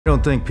I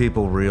don't think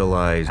people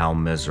realize how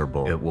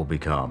miserable it will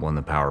become when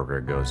the power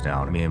grid goes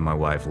down. Me and my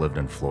wife lived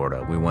in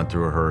Florida. We went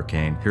through a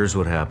hurricane. Here's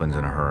what happens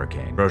in a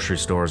hurricane. Grocery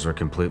stores are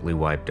completely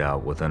wiped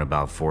out within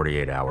about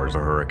 48 hours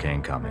of a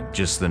hurricane coming.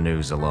 Just the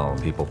news alone,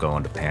 people go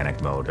into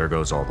panic mode. There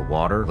goes all the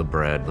water, the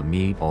bread, the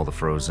meat, all the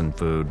frozen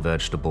food,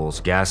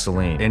 vegetables,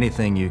 gasoline,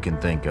 anything you can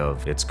think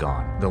of, it's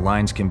gone. The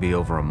lines can be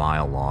over a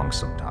mile long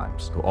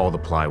sometimes. All the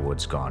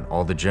plywood's gone.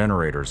 All the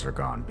generators are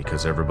gone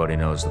because everybody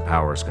knows the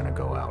power's gonna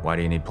go out. Why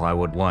do you need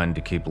plywood? One, to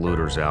keep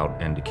looters out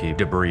and to keep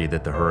debris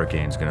that the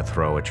hurricane's gonna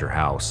throw at your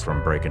house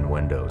from breaking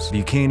windows.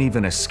 You can't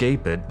even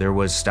escape it. There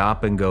was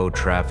stop and go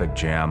traffic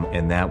jam,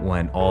 and that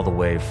went all the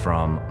way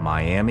from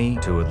Miami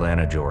to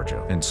Atlanta,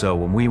 Georgia. And so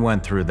when we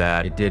went through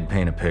that, it did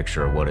paint a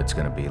picture of what it's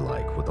gonna be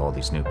like with all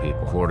these new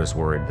people. Florida's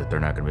worried that they're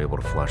not gonna be able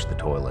to flush the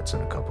toilets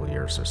in a couple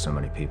years. There's so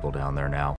many people down there now.